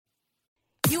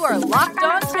You are Locked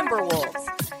On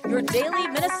Timberwolves, your daily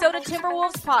Minnesota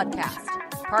Timberwolves podcast,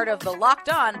 part of the Locked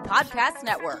On Podcast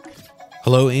Network.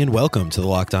 Hello and welcome to the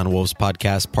Locked On Wolves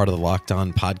podcast, part of the Locked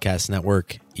On Podcast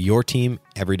Network, your team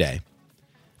every day.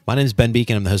 My name is Ben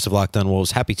Beacon. I'm the host of Locked On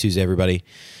Wolves. Happy Tuesday, everybody.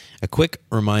 A quick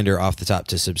reminder off the top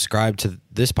to subscribe to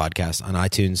this podcast on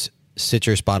iTunes,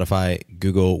 Stitcher, Spotify,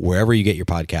 Google, wherever you get your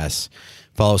podcasts.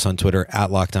 Follow us on Twitter at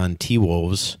Locked On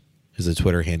T-Wolves is the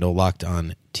Twitter handle, Locked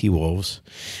On T-Wolves.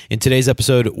 In today's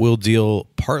episode, we'll deal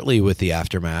partly with the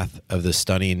aftermath of the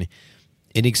stunning,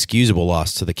 inexcusable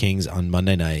loss to the Kings on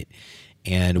Monday night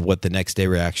and what the next day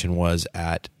reaction was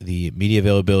at the media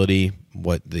availability,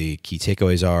 what the key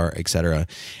takeaways are, etc.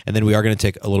 And then we are going to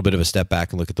take a little bit of a step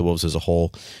back and look at the Wolves as a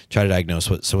whole, try to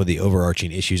diagnose what some of the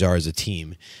overarching issues are as a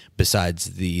team,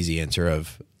 besides the easy answer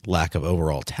of lack of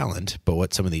overall talent, but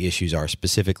what some of the issues are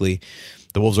specifically.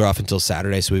 The Wolves are off until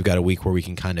Saturday, so we've got a week where we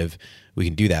can do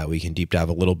that. We can deep dive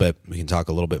a little bit. We can talk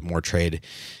a little bit more trade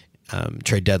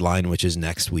deadline, which is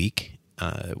next week.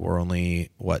 We're only,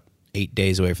 8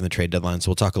 days away from the trade deadline, so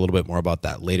we'll talk a little bit more about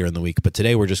that later in the week. But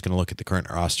today we're just going to look at the current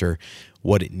roster,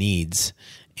 what it needs,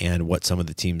 and what some of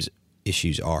the team's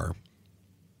issues are.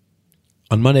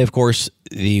 On Monday, of course,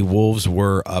 the Wolves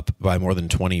were up by more than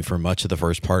 20 for much of the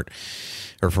first part,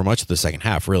 or for much of the second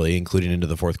half, really, including into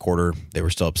the fourth quarter. They were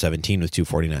still up 17 with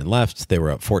 2:49 left. They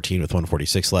were up 14 with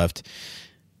 1:46 left.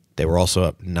 They were also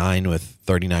up 9 with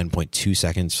 39.2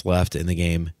 seconds left in the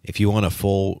game. If you want a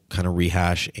full kind of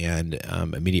rehash and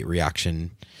immediate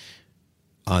reaction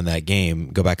on that game,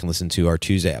 go back and listen to our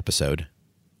Tuesday episode.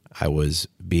 I was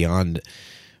beyond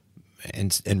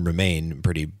and remain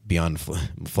pretty beyond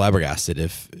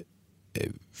flabbergasted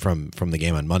from the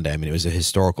game on Monday. I mean, it was a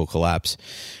historical collapse.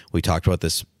 We talked about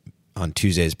this on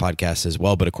Tuesday's podcast as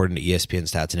well, but according to ESPN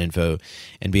Stats and Info,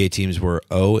 NBA teams were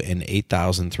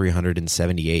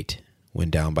 0-8,378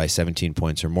 when down by 17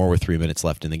 points or more with 3 minutes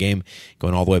left in the game,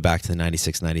 going all the way back to the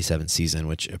 96-97 season,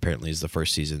 which apparently is the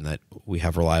first season that we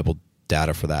have reliable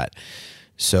data for that.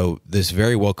 So this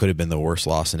very well could have been the worst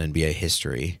loss in NBA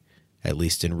history, at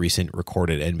least in recent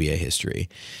recorded NBA history.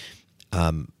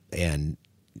 And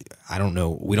I don't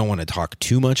know, we don't want to talk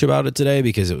too much about it today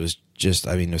because it was just,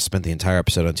 I spent the entire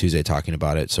episode on Tuesday talking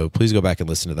about it. So please go back and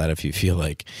listen to that if you feel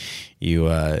like you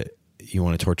want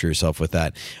to torture yourself with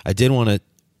that. I did want to,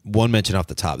 one mention off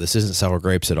the top, this isn't sour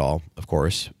grapes at all, of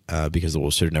course, because the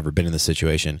Wolves should have never been in this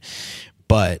situation.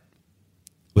 But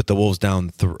with the Wolves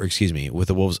with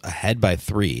the Wolves ahead by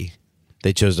 3,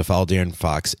 they chose to foul De'Aaron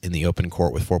Fox in the open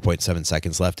court with 4.7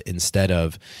 seconds left instead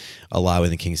of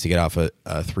allowing the Kings to get off a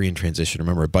 3 in transition.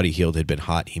 Remember, Buddy Hield had been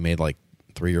hot. He made like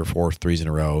 3 or 4 threes in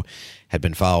a row, had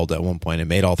been fouled at one point and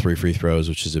made all 3 free throws,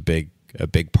 which is a big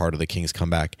part of the Kings'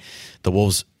 comeback. The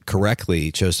Wolves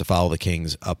correctly chose to foul the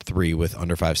Kings up 3 with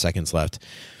under 5 seconds left,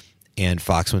 and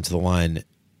Fox went to the line,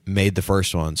 made the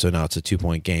first one, so now it's a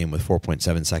 2-point game with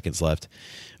 4.7 seconds left.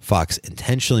 Fox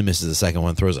intentionally misses the second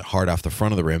one, throws it hard off the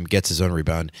front of the rim, gets his own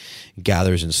rebound,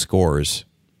 gathers and scores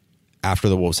after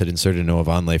the Wolves had inserted Noah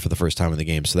Vonleh for the first time in the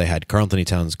game. So they had Karl-Anthony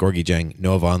Towns, Gorgui Dieng,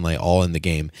 Noah Vonleh all in the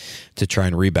game to try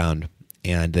and rebound,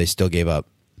 and they still gave up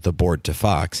the board to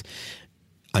Fox.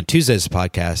 On Tuesday's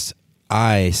podcast,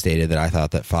 I stated that I thought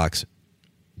that Fox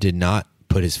did not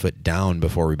put his foot down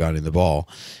before rebounding the ball,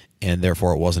 and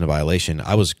therefore it wasn't a violation.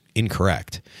 I was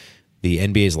incorrect. The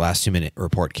NBA's last 2-minute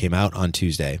report came out on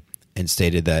Tuesday and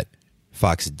stated that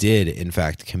Fox did, in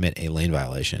fact, commit a lane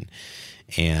violation.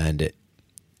 And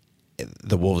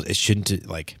the Wolves,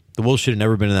 the Wolves should have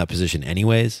never been in that position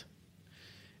anyways.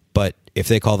 But if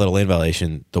they call that a lane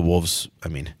violation, the Wolves,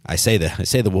 I say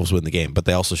the Wolves win the game, but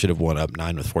they also should have won up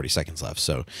 9 with 40 seconds left.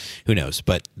 So who knows?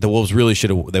 But the Wolves really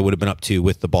they would have been up 2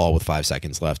 with the ball with 5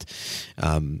 seconds left.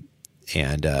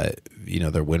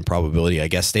 Their win probability, I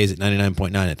guess, stays at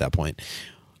 99.9 at that point.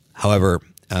 However,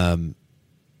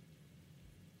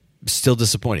 still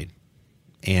disappointing.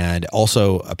 And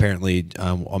also, apparently,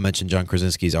 I'll mention John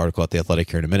Krasinski's article at The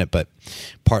Athletic here in a minute, but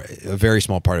a very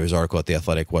small part of his article at The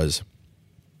Athletic was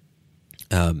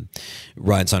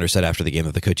Ryan Saunders said after the game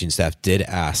that the coaching staff did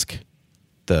ask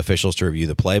the officials to review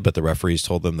the play, but the referees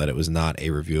told them that it was not a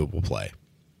reviewable play.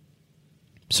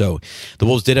 So the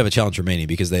Wolves did have a challenge remaining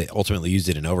because they ultimately used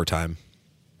it in overtime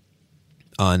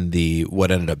on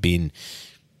what ended up being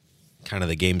kind of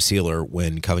the game sealer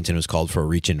when Covington was called for a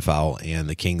reach-in foul, and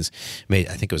the Kings I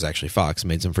think it was actually Fox,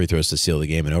 made some free throws to seal the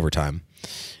game in overtime,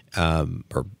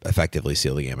 or effectively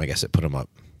seal the game. I guess it put them up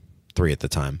 3 at the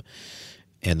time,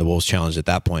 and the Wolves challenged at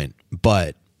that point.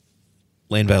 But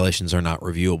lane violations are not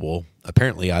reviewable,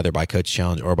 apparently either by coach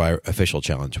challenge or by official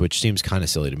challenge, which seems kind of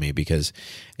silly to me because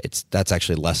that's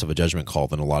actually less of a judgment call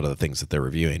than a lot of the things that they're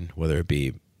reviewing, whether it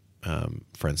be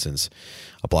for instance,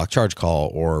 a block charge call,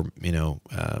 or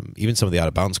even some of the out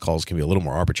of bounds calls can be a little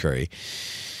more arbitrary.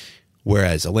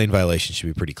 Whereas a lane violation should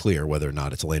be pretty clear whether or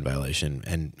not it's a lane violation.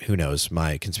 And who knows?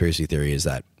 My conspiracy theory is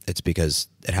that it's because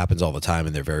it happens all the time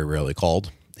and they're very rarely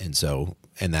called. And so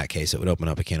in that case, it would open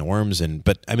up a can of worms.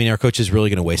 But our coach is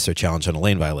really going to waste their challenge on a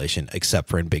lane violation, except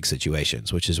for in big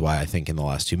situations, which is why I think in the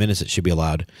last 2 minutes it should be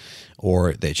allowed,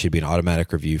 or that it should be an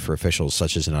automatic review for officials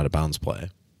such as an out of bounds play.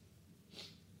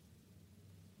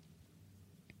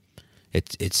 He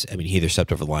either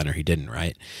stepped over the line or he didn't,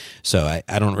 right? So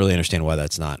I don't really understand why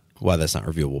that's not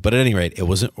reviewable. But at any rate, it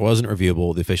wasn't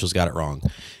reviewable. The officials got it wrong,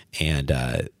 and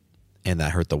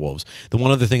that hurt the Wolves. The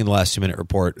one other thing in the last 2 minute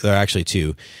report, there are actually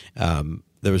two.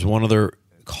 There was one other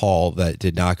call that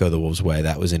did not go the Wolves' way.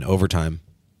 That was in overtime.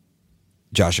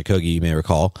 Josh Okogie, you may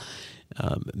recall,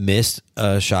 missed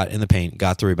a shot in the paint,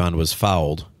 got the rebound, was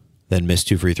fouled, then missed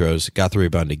 2 free throws, got the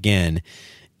rebound again,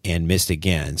 and missed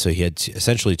again. So he had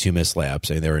essentially 2 missed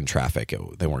layups. They were in traffic.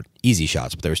 They weren't easy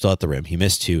shots, but they were still at the rim. He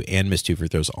missed 2 and missed 2 free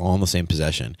throws all in the same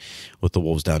possession with the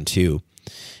Wolves down 2.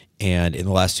 And in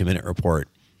the last 2 minute report,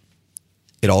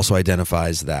 it also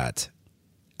identifies that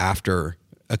after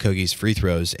Okogie's free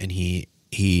throws and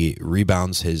he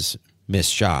rebounds his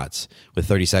missed shots with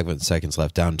 37 seconds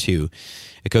left down 2,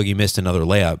 Okogie missed another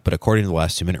layup, but according to the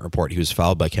last 2 minute report, he was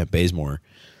fouled by Kent Bazemore.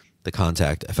 The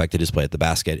contact affected his play at the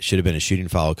basket. It should have been a shooting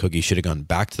foul. Okogie should have gone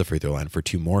back to the free throw line for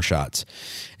 2 more shots.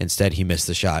 Instead, he missed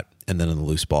the shot, and then on the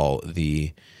loose ball,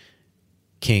 the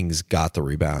Kings got the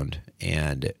rebound,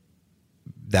 and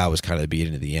that was kind of the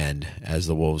beginning of the end as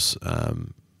the Wolves.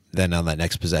 Then on that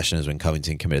next possession is when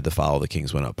Covington committed the foul. The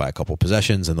Kings went up by a couple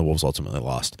possessions, and the Wolves ultimately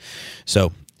lost.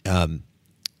 So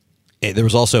there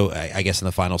was also, I guess, in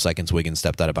the final seconds, Wiggins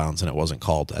stepped out of bounds, and it wasn't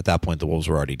called. At that point, the Wolves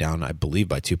were already down, I believe,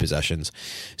 by 2 possessions.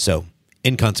 So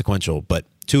inconsequential, but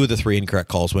 2 of the 3 incorrect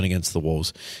calls went against the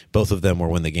Wolves. Both of them were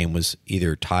when the game was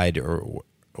either tied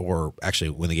or actually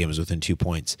when the game was within 2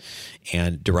 points,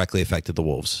 and directly affected the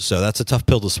Wolves. So that's a tough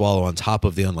pill to swallow, on top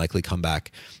of the unlikely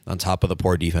comeback, on top of the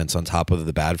poor defense, on top of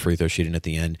the bad free throw shooting at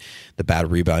the end, the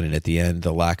bad rebounding at the end,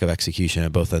 the lack of execution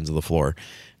at both ends of the floor.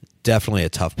 Definitely a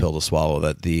tough pill to swallow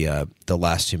that the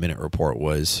last 2 minute report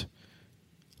was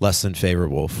less than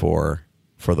favorable for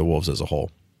the Wolves as a whole.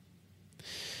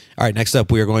 All right, next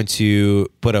up, we are going to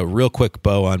put a real quick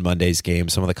bow on Monday's game,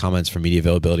 some of the comments from media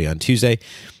availability on Tuesday,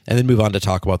 and then move on to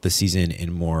talk about the season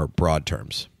in more broad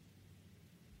terms.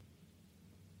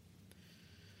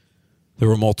 There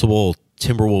were multiple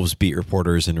Timberwolves beat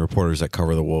reporters and reporters that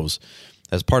cover the Wolves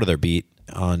as part of their beat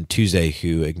on Tuesday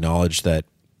who acknowledged that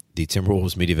the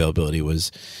Timberwolves media availability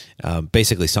was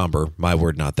basically somber, my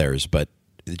word, not theirs, but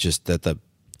just that the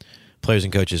players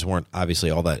and coaches weren't obviously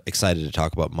all that excited to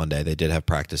talk about Monday. They did have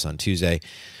practice on Tuesday.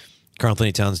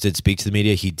 Karl-Anthony Towns did speak to the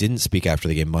media. He didn't speak after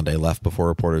the game Monday, left before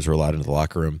reporters were allowed into the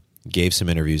locker room, gave some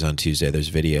interviews on Tuesday. There's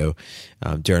video.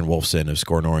 Darren Wolfson of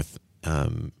Score North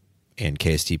and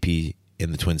KSTP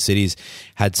in the Twin Cities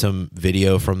had some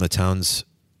video from the Towns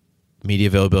media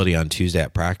availability on Tuesday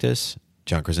at practice.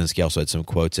 John Krasinski also had some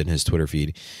quotes in his Twitter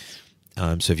feed.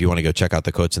 So if you want to go check out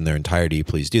the quotes in their entirety,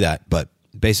 please do that. But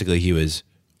basically he was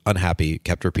unhappy,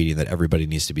 kept repeating that everybody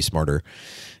needs to be smarter.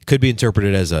 Could be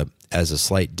interpreted as a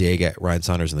slight dig at Ryan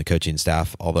Saunders and the coaching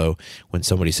staff, although when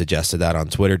somebody suggested that on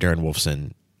Twitter, Darren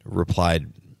Wolfson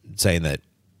replied saying that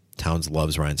Towns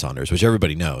loves Ryan Saunders, which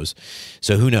everybody knows.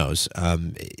 So who knows?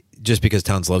 Just because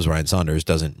Towns loves Ryan Saunders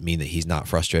doesn't mean that he's not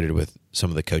frustrated with some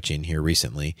of the coaching here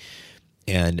recently.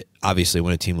 And obviously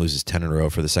when a team loses 10 in a row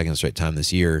for the second straight time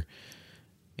this year,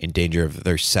 in danger of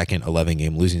their second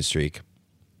 11-game losing streak,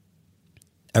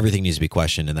 everything needs to be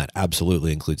questioned, and that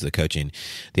absolutely includes the coaching.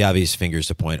 The obvious fingers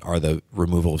to point are the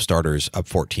removal of starters up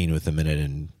 14 with a minute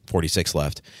and 46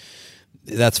 left.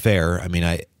 That's fair. I mean,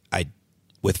 I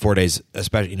with 4 days,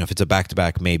 especially, if it's a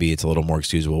back-to-back, maybe it's a little more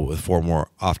excusable. With 4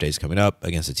 more off days coming up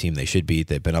against a team they should beat,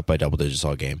 they've been up by double digits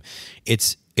all game.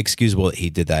 It's excusable that he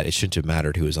did that. It shouldn't have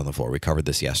mattered who was on the floor. We covered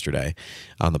this yesterday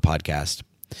on the podcast.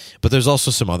 But there's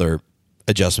also some other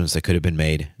adjustments that could have been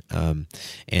made,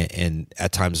 and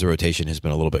at times the rotation has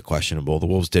been a little bit questionable. The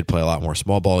Wolves did play a lot more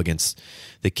small ball against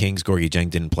the Kings. Gorgui Dieng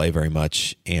didn't play very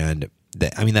much, and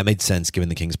that made sense given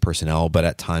the Kings' personnel, but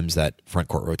at times that front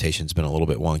court rotation has been a little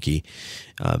bit wonky.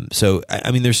 So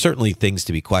there's certainly things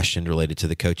to be questioned related to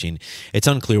the coaching. It's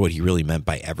unclear what he really meant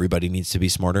by everybody needs to be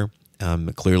smarter.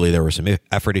 Clearly there were some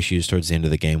effort issues towards the end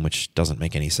of the game, which doesn't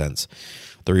make any sense.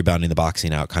 The rebounding, the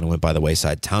boxing out kind of went by the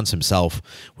wayside. Towns himself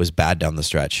was bad down the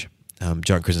stretch.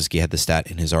 John Krasinski had the stat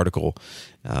in his article.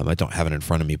 I don't have it in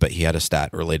front of me, but he had a stat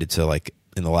related to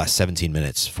in the last 17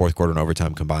 minutes, fourth quarter and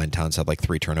overtime combined, Towns had like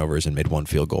 3 turnovers and made 1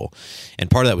 field goal. And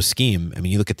part of that was scheme. I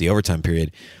mean, you look at the overtime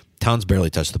period, Towns barely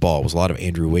touched the ball. It was a lot of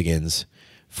Andrew Wiggins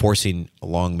forcing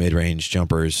long mid-range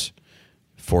jumpers,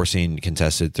 forcing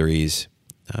contested threes,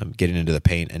 getting into the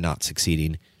paint and not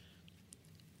succeeding.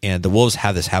 And the Wolves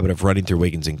have this habit of running through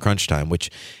Wiggins in crunch time,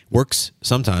 which works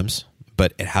sometimes,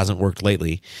 but it hasn't worked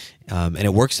lately. And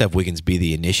it works to have Wiggins be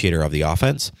the initiator of the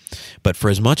offense. But for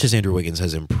as much as Andrew Wiggins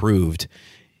has improved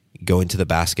going to the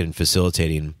basket and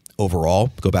facilitating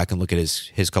overall, go back and look at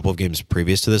his couple of games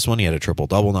previous to this one. He had a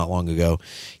triple-double not long ago.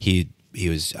 He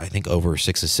was, I think, over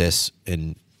 6 assists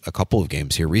in a couple of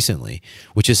games here recently,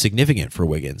 which is significant for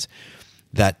Wiggins.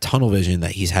 That tunnel vision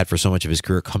that he's had for so much of his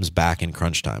career comes back in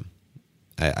crunch time.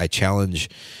 I challenge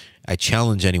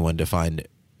anyone to find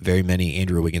very many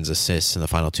Andrew Wiggins assists in the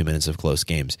final 2 minutes of close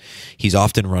games. He's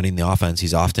often running the offense.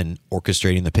 He's often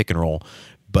orchestrating the pick and roll,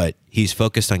 but he's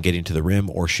focused on getting to the rim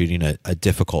or shooting a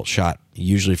difficult shot,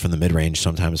 usually from the mid-range,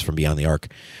 sometimes from beyond the arc.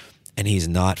 And he's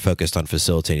not focused on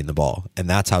facilitating the ball. And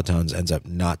that's how Towns ends up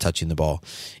not touching the ball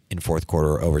in fourth quarter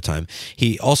or overtime.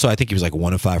 He also, I think he was like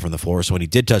 1 of 5 from the floor. So when he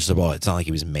did touch the ball, it's not like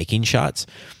he was making shots.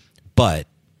 But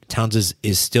Towns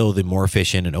is still the more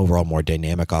efficient and overall more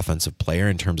dynamic offensive player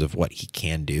in terms of what he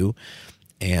can do.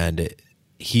 And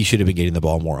he should have been getting the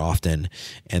ball more often.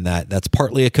 And that's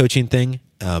partly a coaching thing.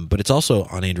 But it's also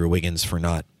on Andrew Wiggins for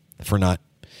not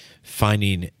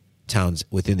finding Towns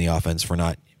within the offense,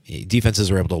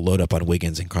 defenses are able to load up on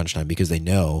Wiggins in crunch time because they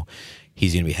know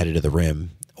he's going to be headed to the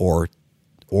rim, or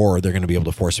they're going to be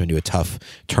able to force him into a tough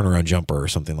turnaround jumper or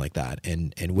something like that.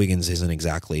 And Wiggins isn't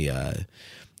exactly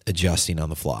adjusting on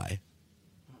the fly.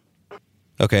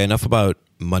 Okay, enough about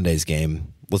Monday's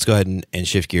game. Let's go ahead and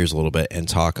shift gears a little bit and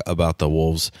talk about the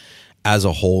Wolves as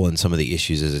a whole and some of the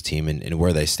issues as a team and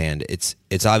where they stand.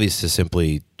 It's obvious to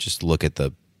simply just look at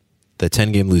the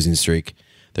 10-game losing streak,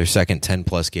 their second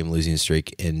 10-plus game losing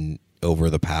streak in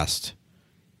over the past,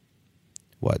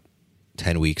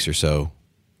 10 weeks or so,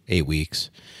 8 weeks.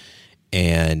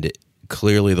 And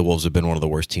clearly the Wolves have been one of the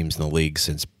worst teams in the league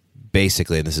since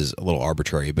basically, and this is a little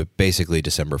arbitrary, but basically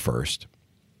December 1st.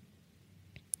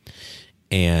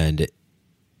 And,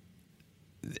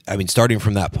 I mean, starting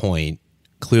from that point,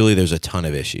 clearly there's a ton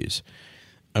of issues.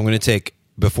 I'm going to take,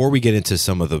 before we get into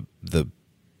some of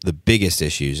the biggest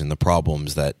issues and the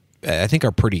problems that I think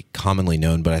are pretty commonly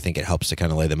known, but I think it helps to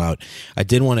kind of lay them out. I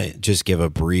did want to just give a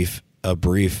brief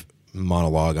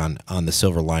monologue on the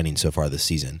silver lining so far this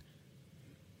season.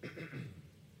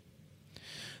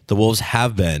 The Wolves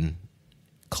have been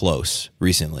close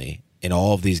recently in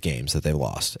all of these games that they've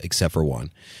lost, except for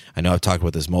one. I know I've talked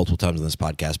about this multiple times on this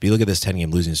podcast, but you look at this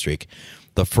 10-game losing streak.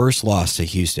 The first loss to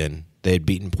Houston, they had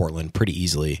beaten Portland pretty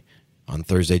easily on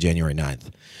Thursday, January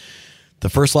 9th. The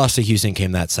first loss to Houston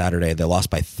came that Saturday. They lost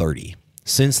by 30.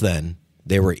 Since then,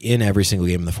 they were in every single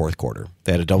game in the fourth quarter.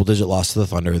 They had a double-digit loss to the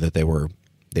Thunder that they were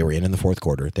in the fourth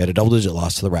quarter. They had a double-digit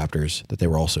loss to the Raptors that they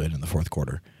were also in the fourth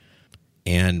quarter.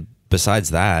 And besides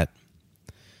that,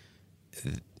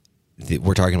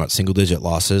 we're talking about single-digit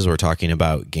losses. We're talking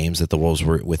about games that the Wolves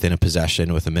were within a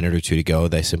possession with a minute or two to go.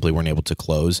 They simply weren't able to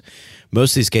close.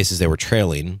 Most of these cases, they were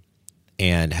trailing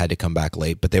and had to come back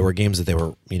late, but they were games that they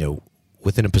were,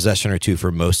 within a possession or two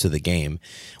for most of the game,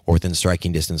 or within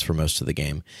striking distance for most of the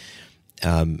game.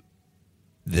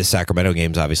 The Sacramento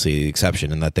game is obviously the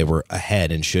exception in that they were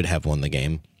ahead and should have won the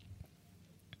game.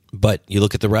 But you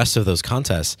look at the rest of those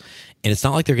contests, and it's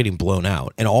not like they're getting blown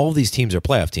out. And all of these teams are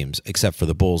playoff teams, except for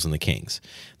the Bulls and the Kings.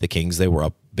 The Kings, they were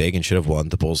up big and should have won.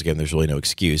 The Bulls, again, there's really no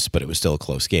excuse, but it was still a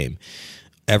close game.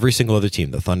 Every single other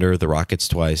team, the Thunder, the Rockets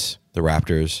twice, the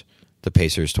Raptors, the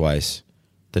Pacers twice,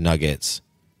 the Nuggets,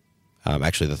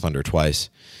 actually the Thunder twice,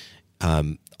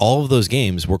 all of those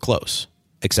games were close,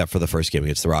 except for the first game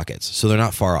against the Rockets. So they're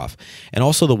not far off. And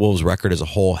also the Wolves' record as a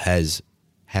whole has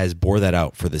bore that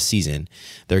out for the season.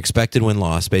 Their expected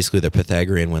win-loss, basically their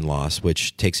Pythagorean win-loss,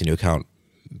 which takes into account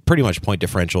pretty much point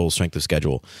differential, strength of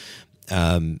schedule.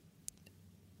 Pythagorean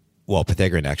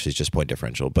actually is just point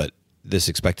differential, but this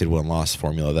expected win-loss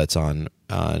formula that's on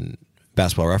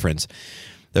Basketball Reference,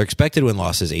 their expected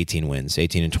win-loss is 18 wins,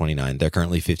 18-29. They're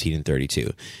currently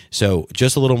 15-32. So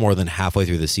just a little more than halfway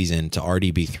through the season to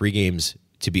already be 3 games,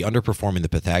 to be underperforming the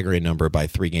Pythagorean number by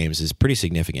 3 games is pretty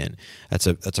significant. That's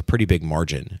a pretty big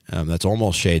margin. That's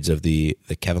almost shades of the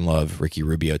Kevin Love, Ricky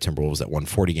Rubio Timberwolves that won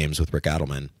 40 games with Rick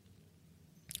Adelman.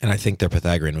 And I think their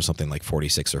Pythagorean was something like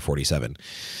 46 or 47.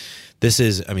 This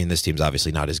team's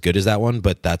obviously not as good as that one,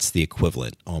 but that's the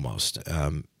equivalent almost.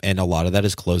 And a lot of that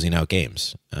is closing out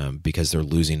games because they're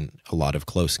losing a lot of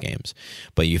close games.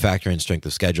 But you factor in strength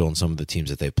of schedule and some of the teams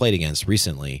that they've played against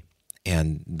recently,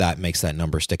 and that makes that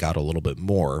number stick out a little bit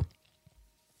more.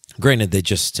 Granted, they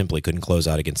just simply couldn't close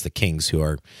out against the Kings,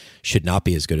 who should not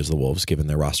be as good as the Wolves given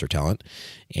their roster talent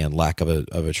and lack of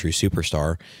a true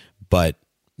superstar. But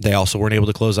they also weren't able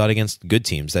to close out against good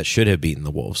teams that should have beaten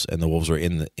the Wolves, and the Wolves were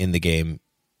in the game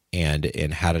and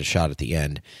had a shot at the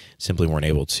end. Simply weren't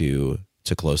able to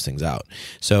close things out.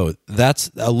 So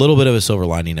that's a little bit of a silver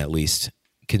lining, at least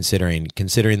considering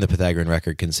the Pythagorean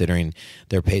record, considering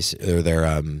their pace or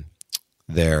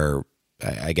their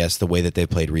I guess the way that they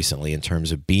played recently in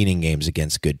terms of beating games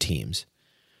against good teams.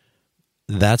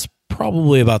 That's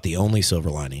probably about the only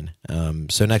silver lining.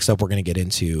 So next up, we're going to get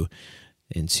into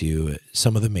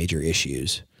some of the major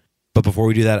issues. But before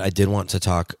we do that, I did want to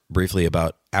talk briefly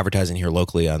about advertising here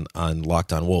locally on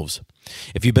Locked On Wolves.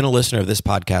 If you've been a listener of this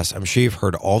podcast, I'm sure you've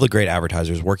heard all the great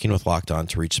advertisers working with Locked On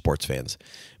to reach sports fans.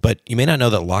 But you may not know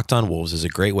that Locked On Wolves is a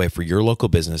great way for your local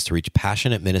business to reach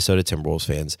passionate Minnesota Timberwolves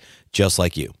fans just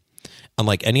like you.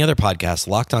 Unlike any other podcast,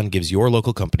 Locked On gives your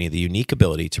local company the unique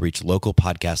ability to reach local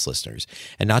podcast listeners.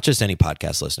 And not just any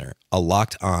podcast listener, a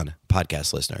Locked On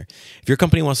podcast listener. If your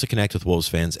company wants to connect with Wolves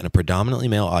fans and a predominantly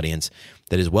male audience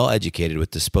that is well educated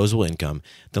with disposable income,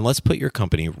 then let's put your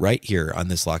company right here on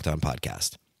this Locked On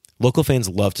podcast. Local fans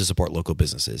love to support local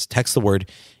businesses. Text the word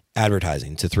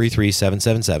advertising to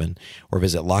 33777 or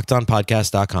visit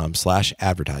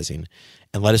lockedonpodcast.com/advertising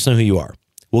and let us know who you are.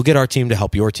 We'll get our team to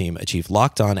help your team achieve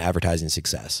Locked On advertising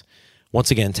success.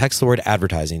 Once again, text the word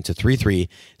advertising to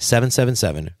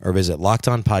 33777 or visit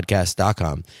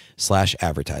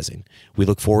lockedonpodcast.com/advertising. We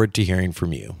look forward to hearing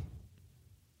from you.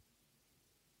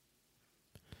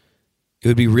 It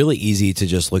would be really easy to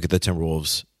just look at the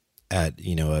Timberwolves at, a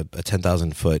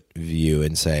 10,000-foot view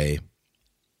and say,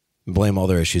 blame all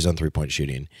their issues on three-point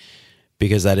shooting,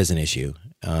 because that is an issue.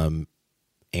 And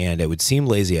it would seem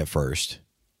lazy at first,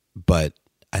 but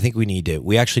I think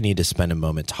we actually need to spend a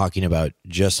moment talking about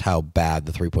just how bad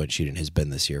the three-point shooting has been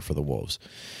this year for the Wolves.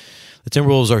 The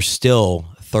Timberwolves are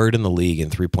still third in the league in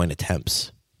three-point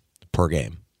attempts per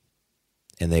game.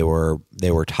 And they were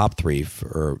top three,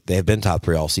 they have been top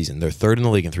three all season. They're third in the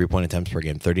league in three-point attempts per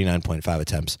game, 39.5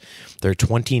 attempts. They're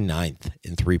 29th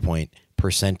in three-point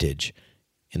percentage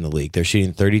in the league. They're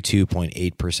shooting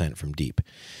 32.8% from deep.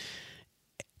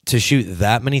 To shoot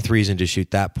that many threes and to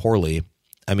shoot that poorly,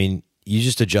 I mean, you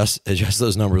just adjust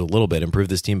those numbers a little bit, improve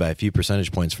this team by a few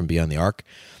percentage points from beyond the arc,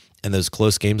 and those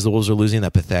close games the Wolves are losing,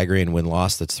 that Pythagorean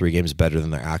win-loss that's 3 games better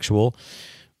than their actual,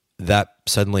 that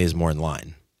suddenly is more in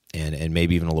line and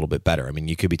maybe even a little bit better. I mean,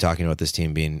 you could be talking about this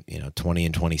team being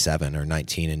 20-27 or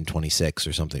 19-26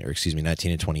 or something, or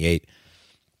 19-28,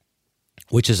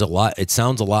 which is a lot. It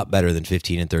sounds a lot better than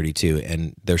 15-32,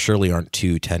 and there surely aren't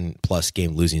 2 10-plus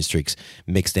game losing streaks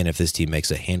mixed in if this team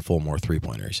makes a handful more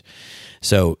three-pointers.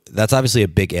 So that's obviously a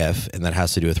big if, and that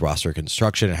has to do with roster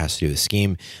construction. It has to do with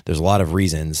scheme. There's a lot of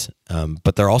reasons,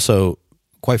 but they're also,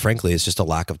 quite frankly, it's just a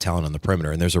lack of talent on the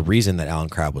perimeter, and there's a reason that Allen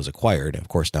Crabbe was acquired. Of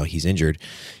course, now he's injured.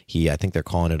 I think they're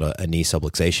calling it a knee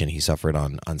subluxation he suffered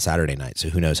on Saturday night, so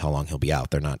who knows how long he'll be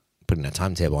out. They're not putting a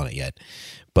timetable on it yet.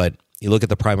 But you look at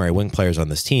the primary wing players on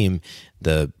this team,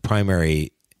 the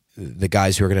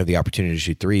guys who are going to have the opportunity to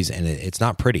shoot threes, and it's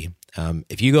not pretty.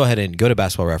 If you go ahead and go to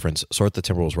Basketball Reference, sort the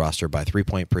Timberwolves roster by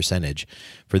three-point percentage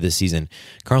for this season,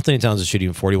 Karl-Anthony Towns is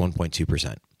shooting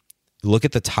 41.2%. Look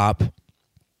at the top,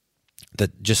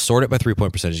 just sort it by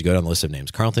three-point percentage. You go down the list of names.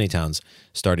 Karl-Anthony Towns,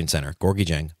 starting center. Gorgui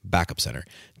Dieng, backup center.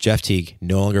 Jeff Teague,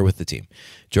 no longer with the team.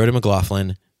 Jordan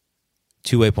McLaughlin,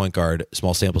 two-way point guard,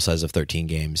 small sample size of 13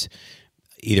 games.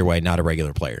 Either way, not a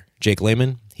regular player. Jake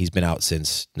Layman, he's been out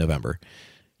since November.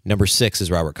 Number 6 is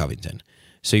Robert Covington.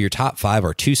 So your top 5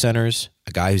 are 2 centers,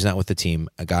 a guy who's not with the team,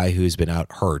 a guy who's been out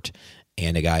hurt,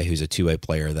 and a guy who's a two-way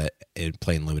player that is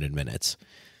playing limited minutes.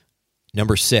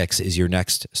 Number 6 is your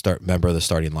next member of the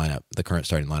starting lineup, the current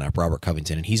starting lineup, Robert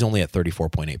Covington, and he's only at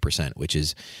 34.8%, which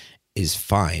is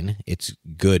fine. It's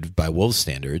good by Wolves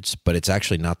standards, but it's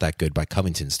actually not that good by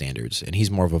Covington standards. And he's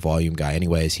more of a volume guy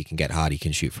anyways. He can get hot. He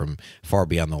can shoot from far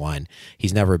beyond the line.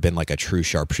 He's never been like a true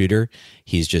sharpshooter.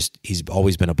 He's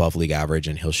always been above league average,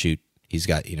 and he'll shoot. He's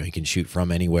got, he can shoot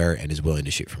from anywhere and is willing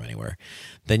to shoot from anywhere.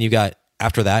 Then you got,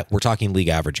 after that, we're talking league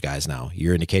average guys now.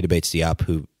 You're into Keita Bates-Diop,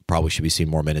 who probably should be seeing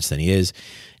more minutes than he is.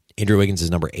 Andrew Wiggins is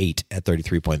number 8 at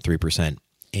 33.3%.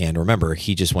 And remember,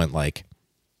 he just went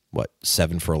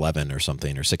 7 for 11 or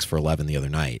something, or 6 for 11 the other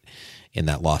night in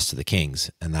that loss to the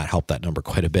Kings, and that helped that number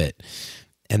quite a bit.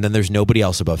 And then there's nobody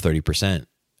else above 30%.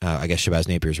 I guess Shabazz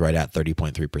Napier's right at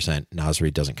 30.3%. Naz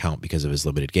Reid doesn't count because of his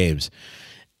limited games.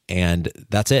 And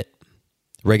that's it.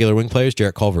 Regular wing players,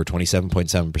 Jarrett Culver,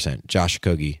 27.7%. Josh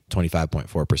Okogie,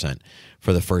 25.4%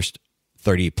 for the first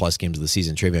 30-plus games of the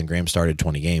season. Treveon Graham started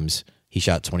 20 games. He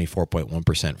shot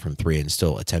 24.1% from three and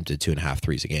still attempted 2.5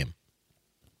 threes a game.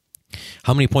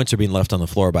 How many points are being left on the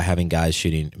floor by having guys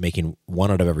making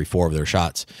 1 out of every 4 of their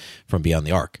shots from beyond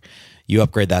the arc? You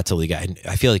upgrade that to league. And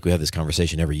I feel like we have this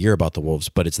conversation every year about the Wolves,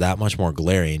 but it's that much more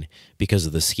glaring because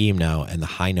of the scheme now and the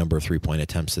high number of three-point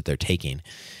attempts that they're taking.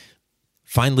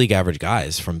 Find league average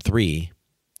guys from three,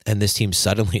 and this team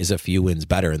suddenly is a few wins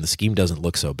better, and the scheme doesn't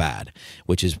look so bad,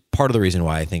 which is part of the reason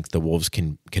why I think the Wolves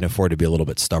can afford to be a little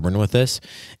bit stubborn with this,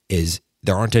 is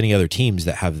there aren't any other teams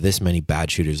that have this many bad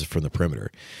shooters from the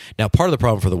perimeter. Now, part of the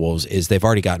problem for the Wolves is they've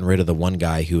already gotten rid of the one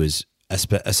guy who is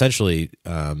essentially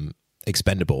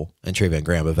expendable, and Treveon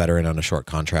Graham, a veteran on a short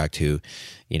contract who,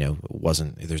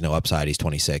 there's no upside. He's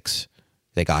 26.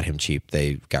 They got him cheap.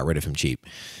 They got rid of him cheap.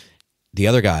 The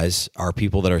other guys are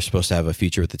people that are supposed to have a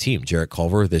future with the team. Jarrett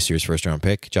Culver, this year's first-round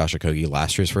pick. Josh Okogie,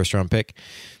 last year's first-round pick.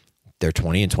 They're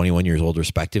 20 and 21 years old,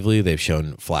 respectively. They've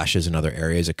shown flashes in other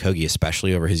areas. Okogie,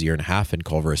 especially over his year and a half, and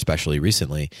Culver, especially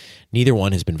recently. Neither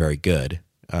one has been very good.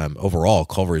 Overall,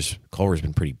 Culver's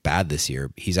been pretty bad this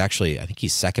year. He's actually, I think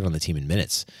he's second on the team in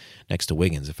minutes, next to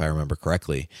Wiggins, if I remember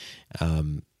correctly.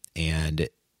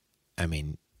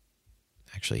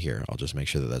 Actually, here, I'll just make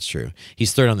sure that that's true.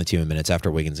 He's third on the team in minutes after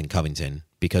Wiggins and Covington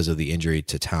because of the injury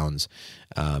to Towns.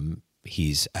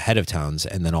 He's ahead of Towns,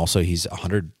 and then also he's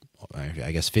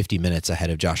 50 minutes ahead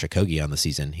of Josh Okogie on the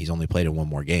season. He's only played in one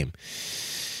more game.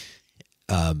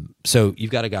 So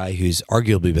you've got a guy who's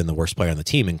arguably been the worst player on the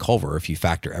team in Culver, if you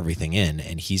factor everything in,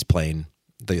 and he's playing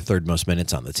the third most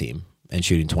minutes on the team and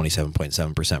shooting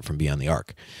 27.7% from beyond the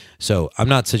arc. So I'm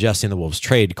not suggesting the Wolves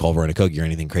trade Culver and Okogie or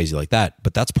anything crazy like that,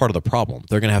 but that's part of the problem.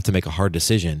 They're going to have to make a hard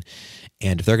decision,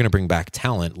 and if they're going to bring back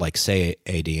talent like, say,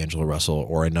 a D'Angelo Russell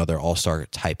or another all-star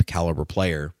type caliber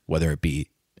player, whether it be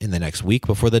in the next week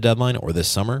before the deadline or this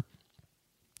summer,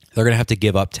 they're going to have to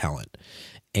give up talent.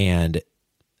 And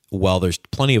while there's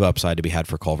plenty of upside to be had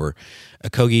for Culver,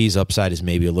 Okogie's upside is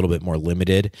maybe a little bit more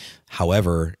limited.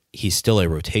 However, he's still a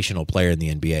rotational player in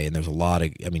the NBA, and there's a lot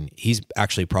of, he's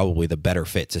actually probably the better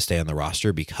fit to stay on the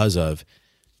roster because of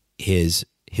his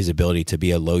ability to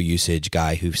be a low usage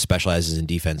guy who specializes in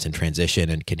defense and transition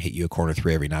and can hit you a corner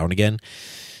three every now and again.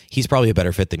 He's probably a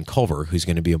better fit than Culver, who's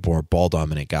going to be a more ball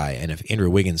dominant guy. And if Andrew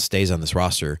Wiggins stays on this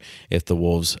roster, if the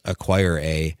Wolves acquire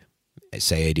a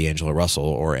D'Angelo Russell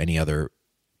or any other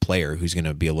player who's going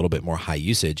to be a little bit more high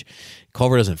usage,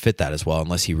 Culver doesn't fit that as well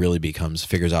unless he really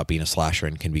figures out being a slasher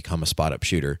and can become a spot up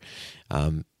shooter.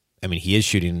 He is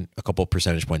shooting a couple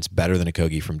percentage points better than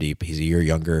Okogie from deep. He's a year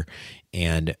younger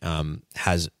and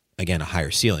has, again, a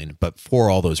higher ceiling. But for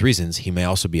all those reasons, he may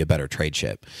also be a better trade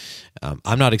chip.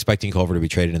 I'm not expecting Culver to be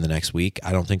traded in the next week.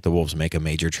 I don't think the Wolves make a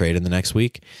major trade in the next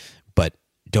week, but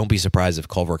don't be surprised if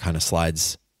Culver kind of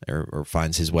slides or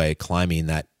finds his way climbing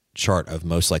that chart of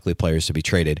most likely players to be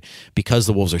traded, because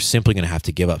the Wolves are simply going to have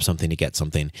to give up something to get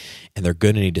something, and they're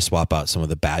going to need to swap out some of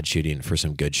the bad shooting for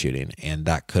some good shooting, and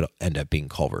that could end up being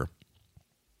Culver.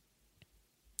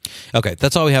 Okay,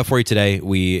 that's all we have for you today.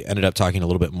 We ended up talking a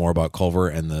little bit more about Culver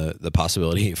and the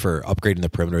possibility for upgrading the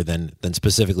perimeter than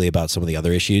specifically about some of the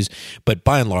other issues. But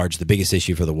by and large, the biggest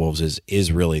issue for the Wolves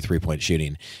is really three-point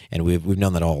shooting, and we've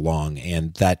known that all along,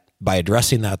 and that by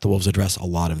addressing that, the Wolves address a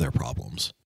lot of their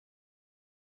problems.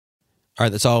 All right,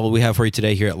 that's all we have for you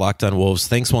today here at Locked On Wolves.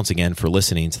 Thanks once again for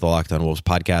listening to the Locked On Wolves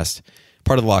podcast,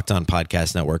 part of the Locked On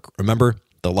Podcast Network. Remember,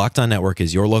 the Locked On Network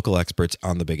is your local experts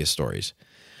on the biggest stories.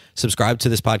 Subscribe to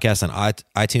this podcast on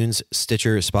iTunes,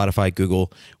 Stitcher, Spotify,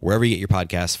 Google, wherever you get your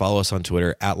podcasts. Follow us on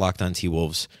Twitter at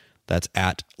LockedOnTWolves. That's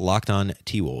at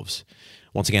LockedOnTWolves.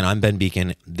 Once again, I'm Ben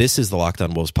Beacon. This is the Locked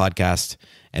On Wolves podcast,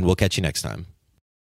 and we'll catch you next time.